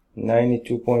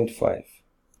 92.5.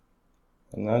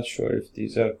 I'm not sure if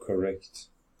these are correct.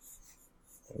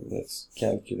 Let's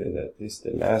calculate at least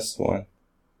the last one.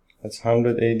 That's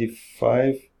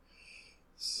 185,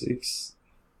 6.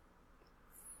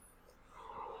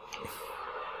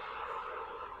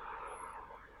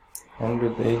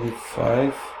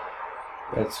 185,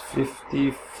 that's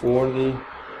 50, 40,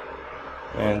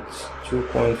 and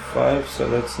 2.5, so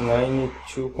that's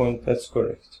 92. That's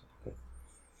correct. Okay.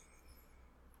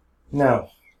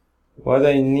 Now, what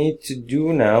I need to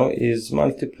do now is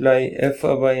multiply f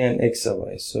of I and x of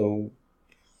I. So,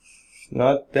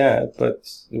 not that, but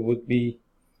it would be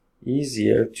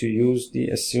easier to use the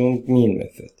assumed mean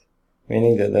method,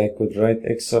 meaning that I could write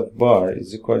x of bar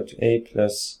is equal to a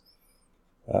plus,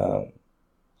 I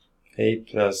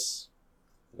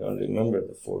don't remember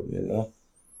the formula,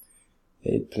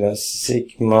 a plus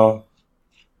sigma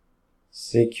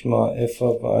f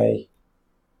of I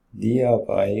d of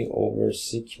I over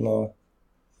sigma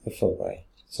f of I,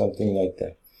 something like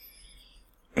that.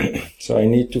 So I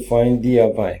need to find d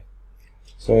of I.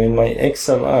 So in my x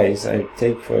of i's, I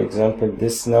take, for example,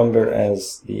 this number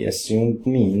as the assumed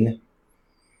mean,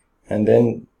 and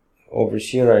then over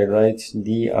here I write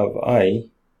d of I,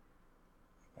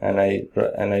 and I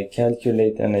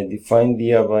calculate and I define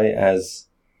d of I as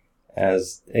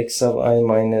x of I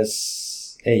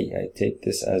minus a. I take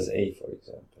this as a, for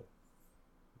example.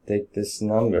 Take this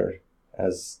number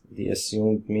as the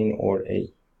assumed mean, or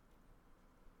a.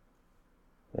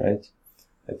 Right?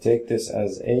 I take this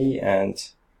as a,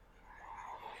 and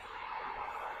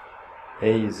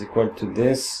a is equal to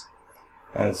this,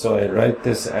 and so I write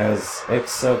this as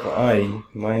x of I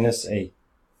minus a.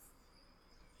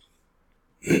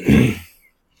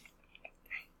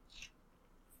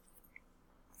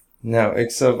 Now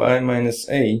x of I minus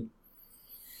a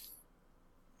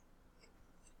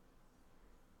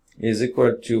is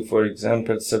equal to, for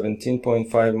example,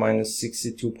 17.5 minus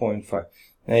 62.5.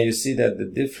 Now you see that the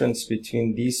difference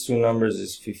between these two numbers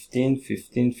is 15,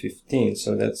 15, 15.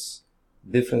 So that's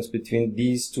difference between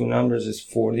these two numbers is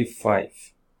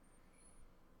 45.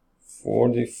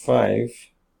 45.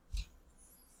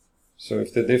 So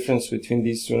if the difference between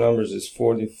these two numbers is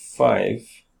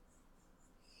 45,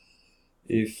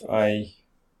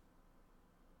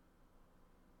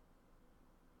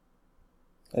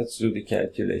 let's do the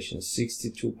calculation.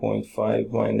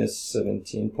 62.5 minus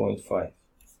 17.5.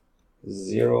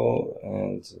 0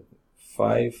 and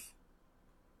 5,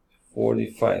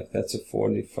 45. That's a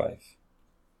 45.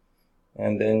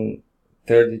 And then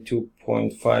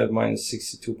 32.5 minus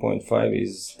 62.5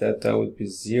 is that would be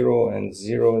 0 and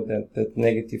 0.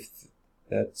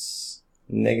 That's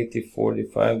negative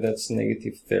 45. That's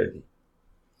negative 30.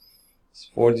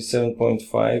 It's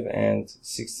 47.5 and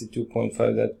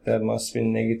 62.5. That must be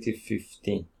negative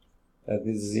 15. That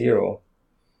is 0,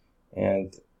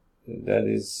 and that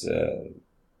is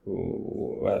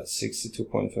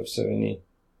 62.5, 70,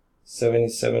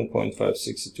 77.5,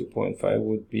 62.5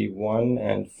 would be 1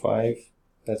 and 5.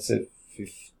 That's a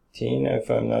 15, if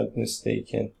I'm not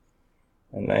mistaken.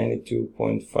 And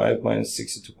 92.5 minus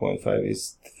 62.5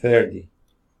 is 30,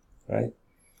 right?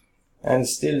 And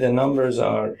still the numbers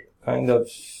are kind of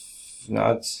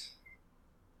large.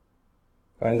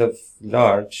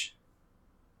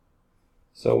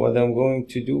 So what I'm going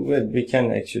to do, well, we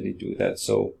can actually do that.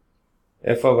 So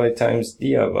f of I times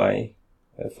d of I,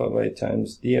 f of I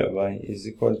times d of I is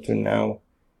equal to, now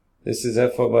this is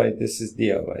f of I, this is d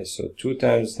of I. So 2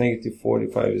 times negative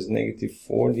 45 is negative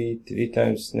 40, 3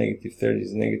 times negative 30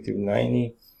 is negative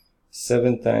 90,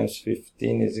 7 times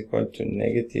 15 is equal to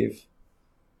negative,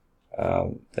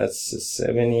 that's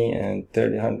 70, and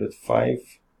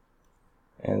 105.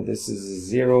 And this is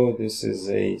 0, this is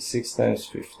a 6 times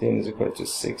 15 is equal to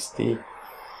 60,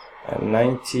 and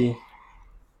 90,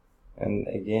 and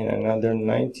again another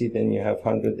 90, then you have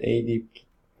 180,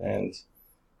 and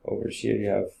over here you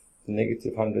have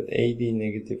negative 180,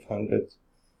 negative 100,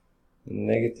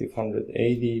 negative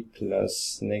 180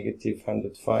 plus negative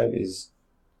 105 is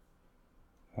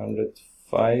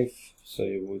 105, so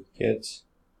you would get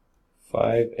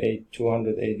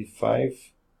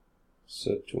 285.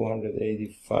 So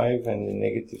 285, and the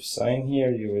negative sign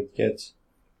here, you would get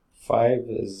 5,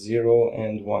 0,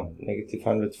 and 1, negative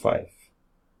 105.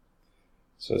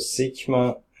 So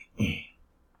sigma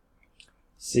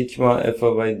f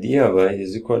of I d of I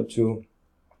is equal to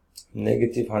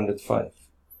negative 105.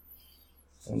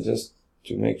 And just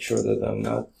to make sure that I'm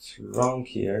not wrong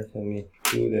here, let me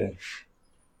do the,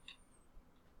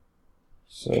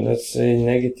 so let's say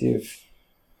negative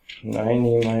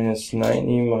 90 minus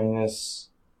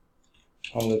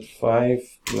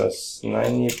 105 plus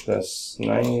 90 plus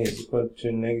 90 is equal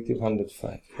to negative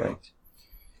 105, right?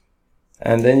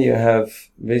 And then you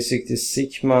have basically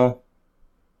sigma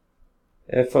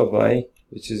f of I,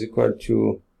 which is equal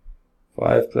to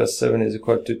 5 plus 7 is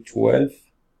equal to 12.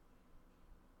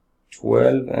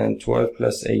 12 and 12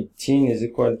 plus 18 is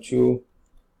equal to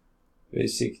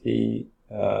basically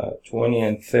 20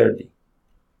 and 30.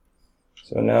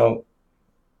 So now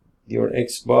your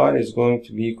x bar is going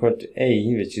to be equal to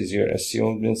A, which is your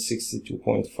assumed mean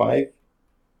 62.5,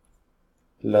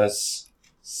 plus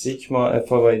sigma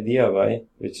f of I d of I,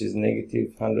 which is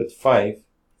negative 105,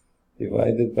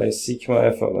 divided by sigma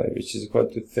f of I, which is equal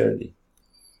to 30.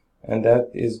 And that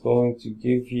is going to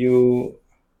give you,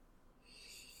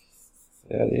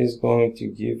 let me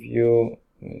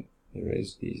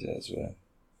erase these as well.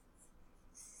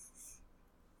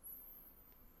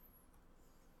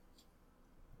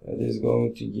 That is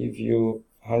going to give you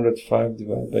 105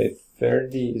 divided by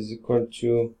 30 is equal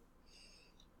to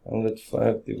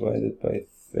 105 divided by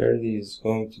 30 is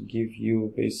going to give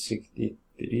you basically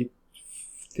 3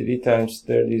 times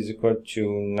 30 is equal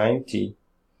to 90.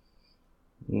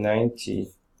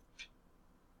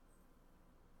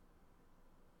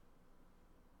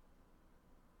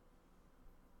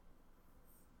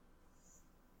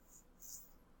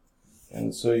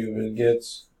 And so you will get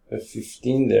a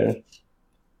 15 there,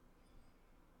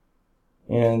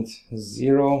 and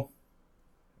 0,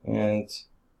 and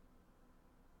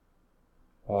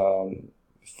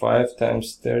 5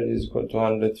 times 30 is equal to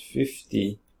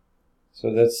 150,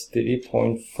 so that's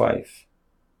 3.5.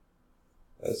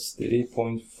 That's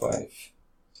 3.5.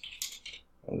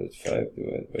 105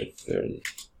 divided by 30.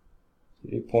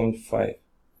 3.5.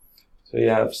 So you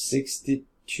have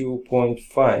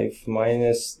 62.5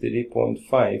 minus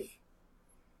 3.5.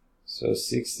 So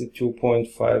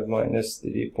 62.5 minus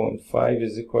 3.5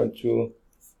 is equal to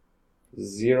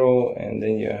 0, and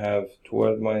then you have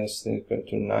 12 minus 10 equal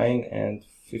to 9, and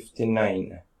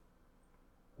 59.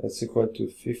 That's equal to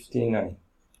 59.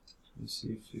 Let's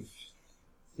see if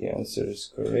the answer is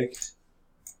correct.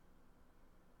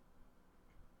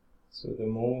 So the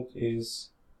mode is,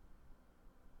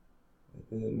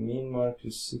 the mean mark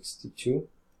is 62.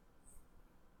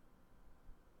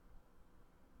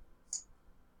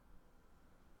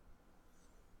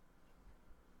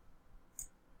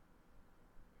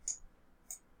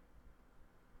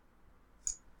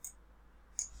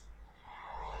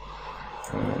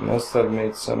 I must have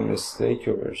made some mistake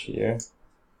over here.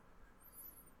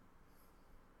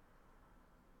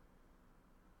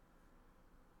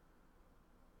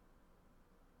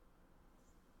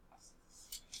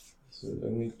 So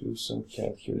let me do some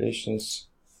calculations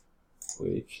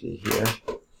quickly here.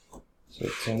 So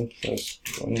 10 plus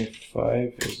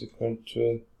 25 is equal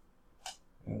to,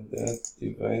 and that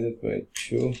divided by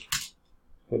 2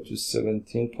 equal to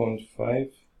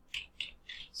 17.5.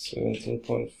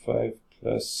 17.5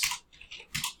 plus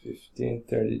 15,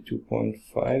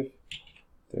 32.5.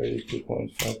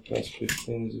 32.5 plus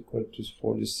 15 is equal to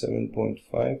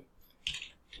 47.5.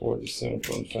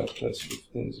 47.5 plus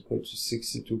 15 is equal to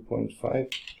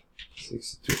 62.5.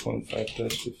 62.5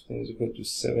 plus 15 is equal to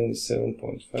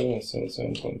 77.5, and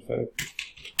 77.5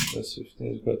 plus 15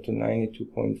 is equal to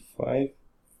 92.5.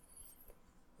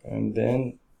 And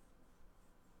then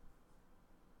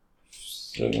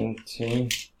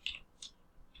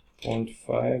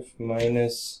 17.5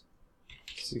 minus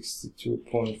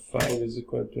 62.5 is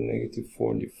equal to negative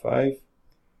 45.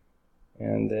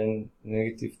 And then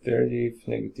negative 30,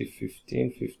 negative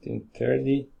 15, 15,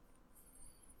 30.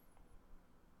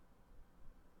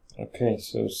 Okay,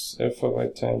 so f of I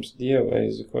times d of I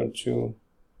is equal to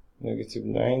negative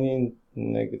 90,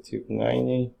 negative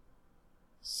 90.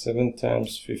 7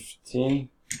 times 15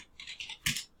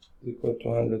 is equal to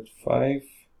 105.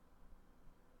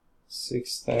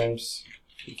 6 times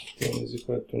 15 is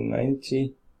equal to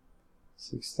 90.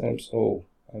 6 times, oh,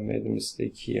 I made a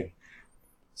mistake here.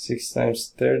 6 times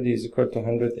 30 is equal to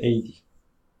 180.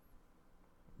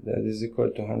 That is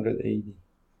equal to 180.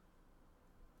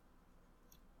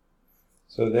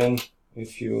 So then,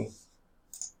 if you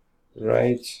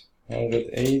write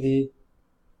 180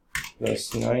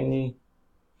 plus 90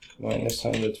 minus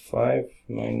 105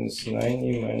 minus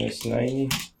 90 minus 90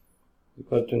 is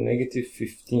equal to negative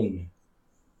 15.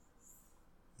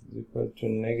 Is equal to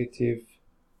negative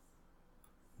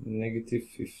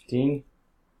 15.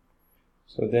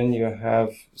 So then you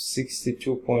have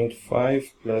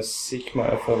 62.5 plus sigma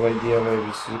f of I d of I,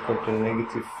 which is equal to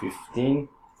negative 15.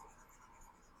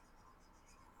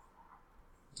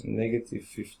 Negative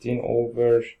 15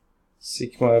 over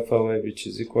sigma f of I, which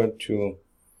is equal to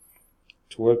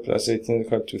 12 plus 18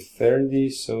 equal to 30.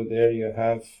 So there you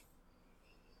have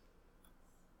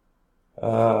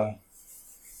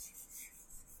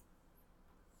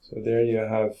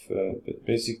but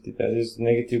basically that is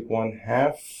negative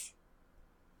 1/2.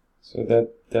 So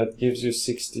that gives you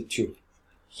 62.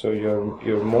 So your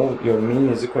mean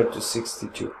is equal to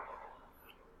 62.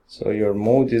 So your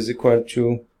mode is equal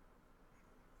to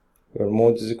Your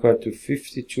mode is equal to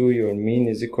 52, your mean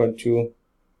is equal to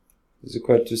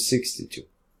 62,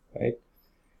 right?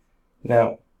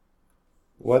 Now,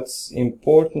 what's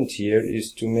important here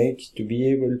is to be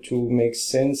able to make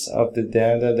sense of the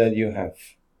data that you have,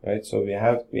 right? So we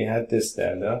had this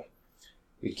data,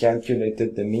 we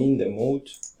calculated the mean, the mode,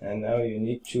 and now you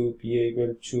need to be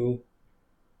able to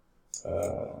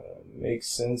make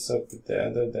sense of the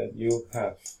data that you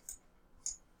have.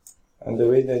 And the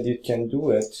way that you can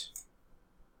do it,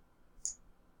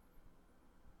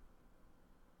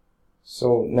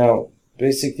 so now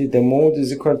basically the mode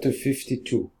is equal to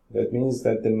 52. That means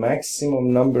that the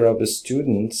maximum number of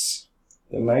students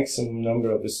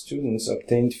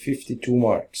obtained 52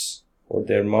 marks, or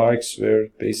their marks were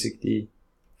basically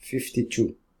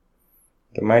 52,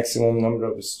 the maximum number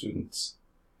of students.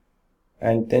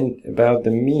 And then about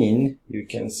the mean, you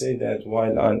can say that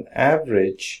while on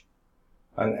average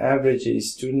a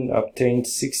student obtained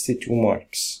 62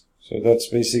 marks. So that's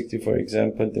basically, for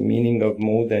example, the meaning of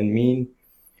mode and mean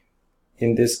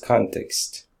in this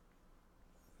context.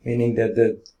 Meaning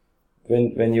that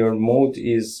when your mode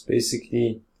is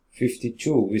basically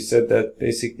 52, we said that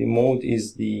basically mode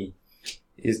is the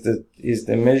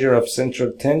measure of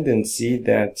central tendency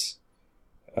that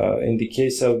in the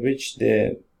case of which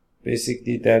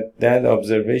basically that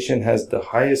observation has the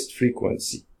highest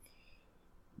frequency.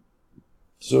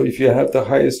 So if you have the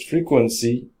highest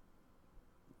frequency,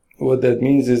 what that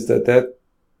means is that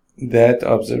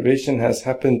observation has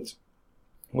happened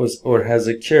or has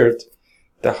occurred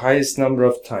the highest number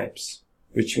of times,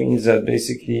 which means that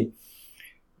basically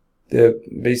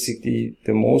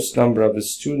the most number of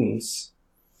students,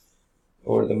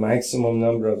 or the maximum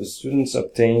number of students,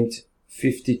 obtained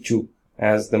 52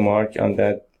 as the mark on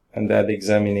that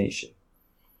examination.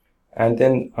 And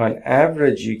then on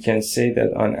average, you can say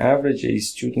that on average a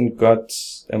student got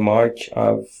a mark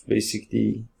of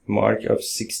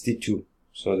 62.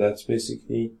 So that's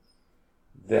basically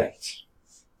that.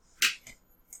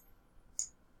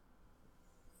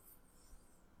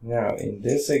 Now in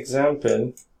this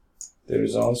example, there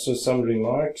is also some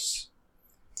remarks,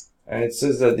 and it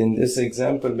says that in this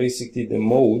example basically the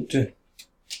mode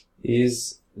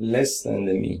is less than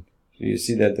the mean. So you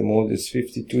see that the mode is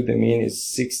 52, the mean is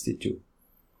 62.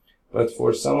 But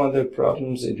for some other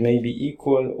problems it may be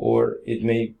equal, or it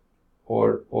may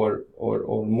or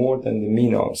more than the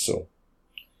mean also.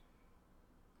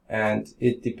 And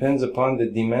it depends upon the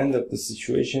demand of the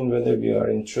situation whether we are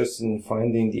interested in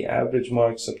finding the average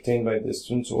marks obtained by the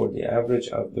students or the average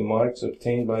of the marks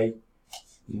obtained by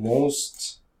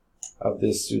most of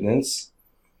the students.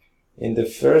 In the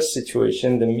first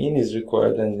situation, the mean is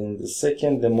required, and in the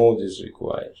second, the mode is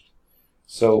required.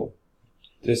 So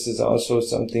this is also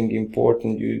something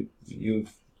important.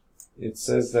 It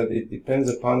says that it depends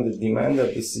upon the demand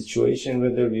of the situation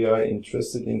whether we are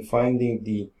interested in finding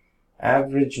the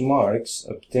average marks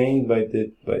obtained by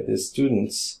the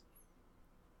students,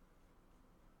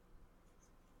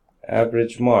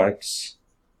 average marks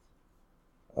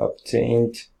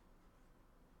obtained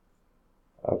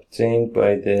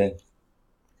by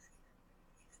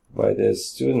the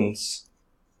students,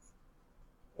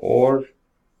 or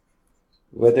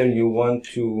whether you want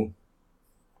to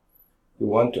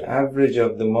average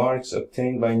of the marks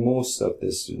obtained by most of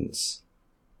the students.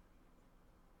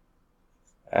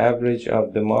 Average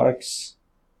of the marks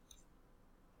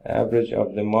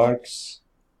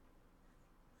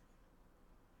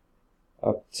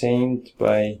obtained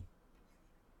by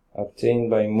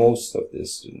most of the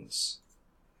students.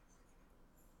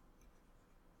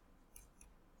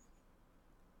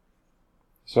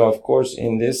 So of course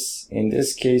in this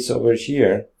case over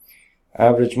here,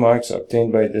 average marks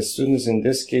obtained by the students, in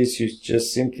this case you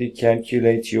just simply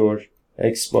calculate your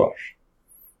X bar,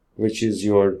 which is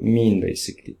your mean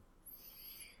basically.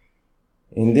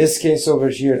 In this case over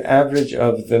here, average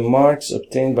of the marks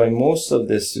obtained by most of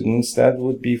the students, that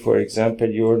would be, for example,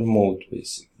 your mode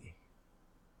basically.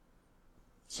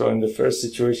 So in the first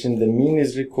situation the mean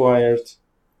is required,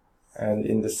 and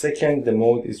in the second the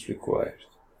mode is required.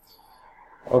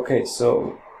 Okay,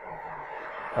 so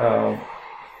I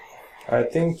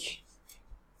think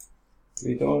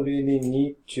we don't really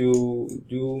need to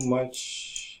do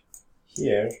much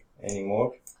here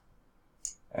anymore.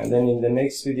 And then in the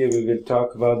next video we will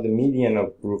talk about the median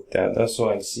of group data. So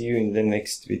I'll see you in the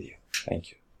next video.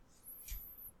 Thank you.